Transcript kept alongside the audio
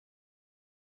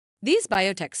These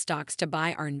biotech stocks to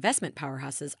buy are investment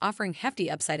powerhouses offering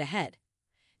hefty upside ahead.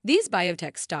 These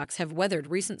biotech stocks have weathered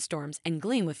recent storms and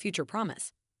gleam with future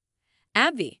promise.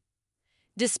 AbbVie.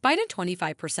 Despite a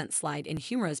 25% slide in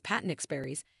Humira's patent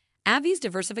expiries, AbbVie's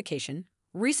diversification,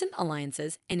 recent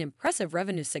alliances, and impressive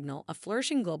revenue signal a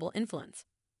flourishing global influence.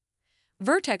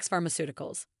 Vertex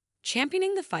Pharmaceuticals.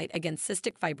 Championing the fight against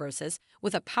cystic fibrosis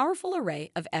with a powerful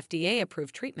array of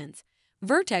FDA-approved treatments,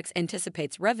 Vertex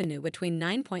anticipates revenue between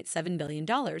 $9.7 billion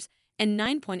and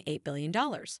 $9.8 billion.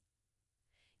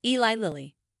 Eli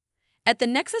Lilly. At the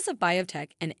nexus of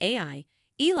biotech and AI,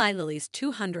 Eli Lilly's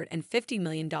 $250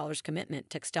 million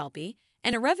commitment to Xtalpi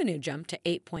and a revenue jump to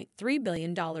 $8.3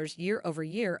 billion year over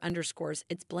year underscores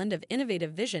its blend of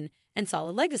innovative vision and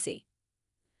solid legacy.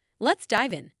 Let's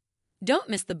dive in. Don't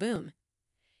miss the boom.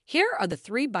 Here are the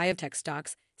 3 biotech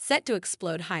stocks set to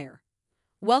explode higher.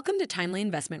 Welcome to Timely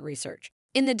Investment Research.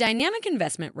 In the dynamic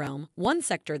investment realm, one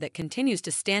sector that continues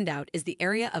to stand out is the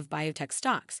area of biotech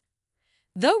stocks.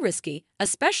 Though risky,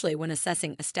 especially when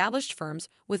assessing established firms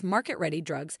with market-ready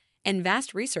drugs and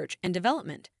vast research and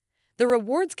development, the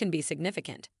rewards can be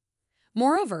significant.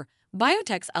 Moreover,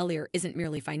 biotech's allure isn't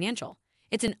merely financial.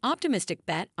 It's an optimistic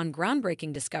bet on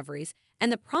groundbreaking discoveries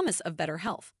and the promise of better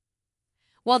health.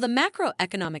 While the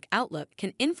macroeconomic outlook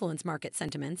can influence market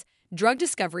sentiments, drug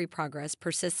discovery progress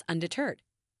persists undeterred.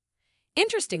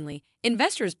 Interestingly,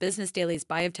 Investors Business Daily's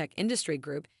Biotech Industry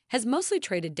Group has mostly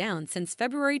traded down since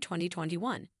February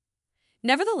 2021.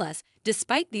 Nevertheless,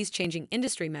 despite these changing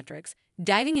industry metrics,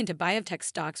 diving into biotech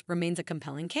stocks remains a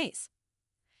compelling case.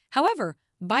 However,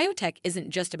 biotech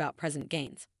isn't just about present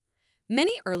gains.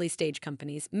 Many early-stage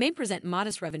companies may present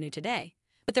modest revenue today,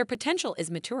 but their potential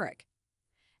is meteoric.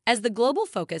 As the global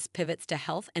focus pivots to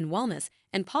health and wellness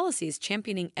and policies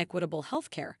championing equitable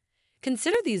healthcare,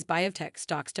 consider these biotech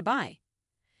stocks to buy.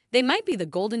 They might be the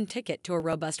golden ticket to a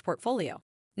robust portfolio.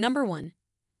 Number 1.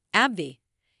 AbbVie.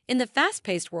 In the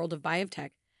fast-paced world of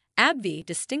biotech, AbbVie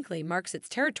distinctly marks its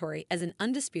territory as an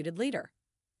undisputed leader.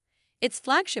 Its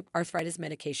flagship arthritis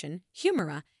medication,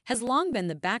 Humira, has long been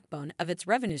the backbone of its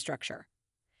revenue structure.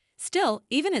 Still,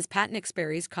 even as patent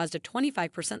expiries caused a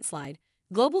 25% slide,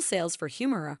 global sales for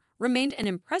Humira remained an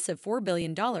impressive $4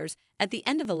 billion at the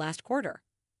end of the last quarter.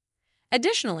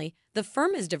 Additionally, the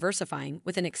firm is diversifying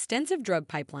with an extensive drug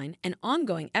pipeline and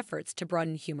ongoing efforts to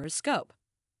broaden Humira's scope.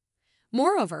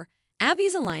 Moreover,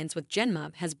 AbbVie's alliance with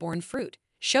Genmab has borne fruit,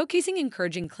 showcasing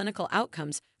encouraging clinical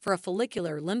outcomes for a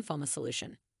follicular lymphoma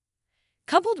solution.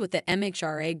 Coupled with the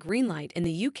MHRA green light in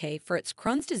the UK for its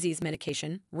Crohn's disease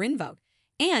medication, Rinvoq,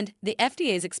 and the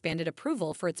FDA's expanded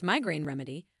approval for its migraine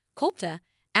remedy, Qulipta,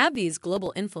 AbbVie's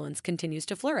global influence continues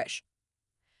to flourish.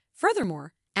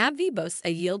 Furthermore, AbbVie boasts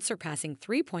a yield surpassing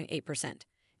 3.8%,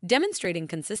 demonstrating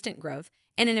consistent growth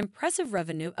and an impressive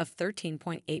revenue of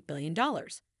 $13.8 billion,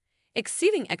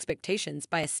 exceeding expectations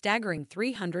by a staggering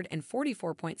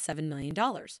 $344.7 million.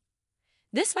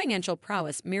 This financial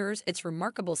prowess mirrors its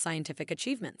remarkable scientific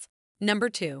achievements. Number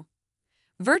 2.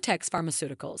 Vertex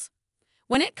Pharmaceuticals.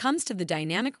 When it comes to the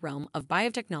dynamic realm of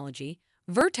biotechnology,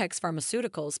 Vertex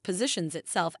Pharmaceuticals positions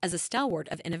itself as a stalwart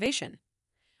of innovation.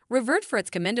 Revered for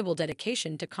its commendable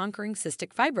dedication to conquering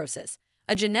cystic fibrosis,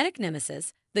 a genetic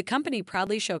nemesis, the company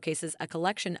proudly showcases a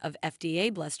collection of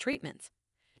FDA-blessed treatments,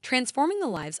 transforming the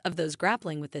lives of those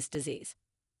grappling with this disease.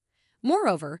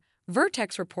 Moreover,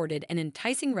 Vertex reported an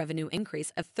enticing revenue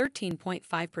increase of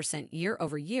 13.5% year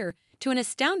over year to an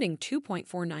astounding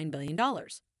 $2.49 billion,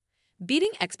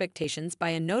 beating expectations by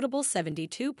a notable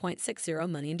 $72.60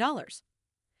 million.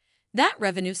 That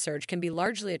revenue surge can be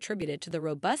largely attributed to the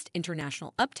robust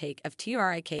international uptake of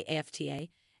TRIK-AFTA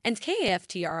and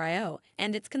KAF-TRIO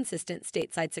and its consistent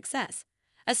stateside success,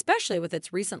 especially with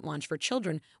its recent launch for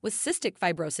children with cystic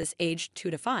fibrosis aged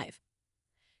 2 to 5.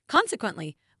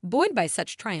 Consequently, buoyed by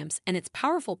such triumphs and its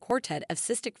powerful quartet of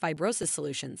cystic fibrosis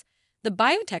solutions, the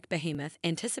biotech behemoth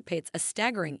anticipates a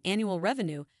staggering annual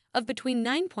revenue of between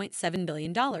 $9.7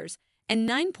 billion and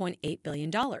 $9.8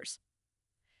 billion.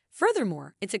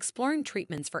 Furthermore, it's exploring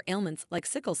treatments for ailments like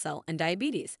sickle cell and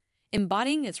diabetes,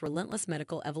 embodying its relentless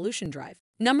medical evolution drive.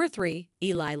 Number 3.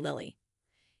 Eli Lilly.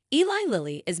 Eli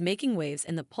Lilly is making waves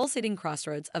in the pulsating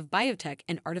crossroads of biotech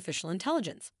and artificial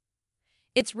intelligence.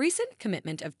 Its recent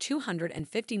commitment of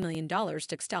 $250 million to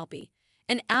Xtalpi,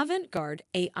 an avant-garde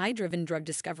AI-driven drug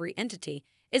discovery entity,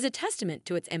 is a testament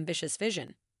to its ambitious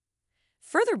vision.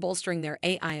 Further bolstering their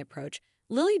AI approach,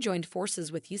 Lilly joined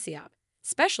forces with UCIAP,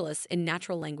 specialists in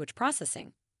natural language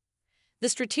processing. The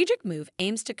strategic move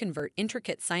aims to convert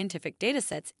intricate scientific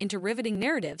datasets into riveting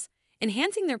narratives,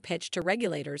 enhancing their pitch to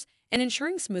regulators and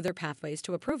ensuring smoother pathways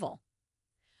to approval.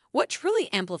 What truly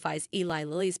amplifies Eli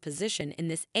Lilly's position in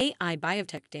this AI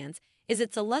biotech dance is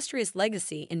its illustrious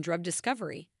legacy in drug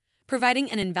discovery,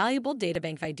 providing an invaluable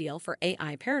databank ideal for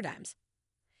AI paradigms.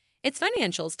 Its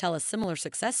financials tell a similar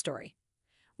success story.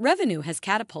 Revenue has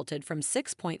catapulted from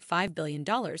 $6.5 billion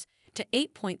to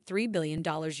 $8.3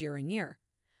 billion year on year,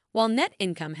 while net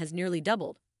income has nearly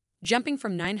doubled, jumping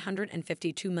from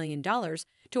 $952 million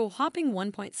to a whopping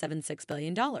 $1.76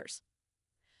 billion.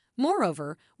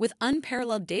 Moreover, with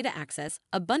unparalleled data access,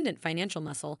 abundant financial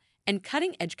muscle, and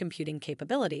cutting-edge computing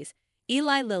capabilities,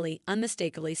 Eli Lilly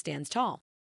unmistakably stands tall.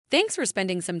 Thanks for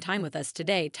spending some time with us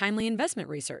today, Timely Investment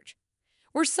Research.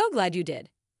 We're so glad you did.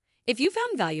 If you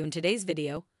found value in today's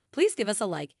video, please give us a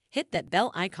like, hit that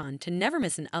bell icon to never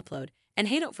miss an upload, and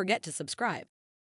hey, don't forget to subscribe.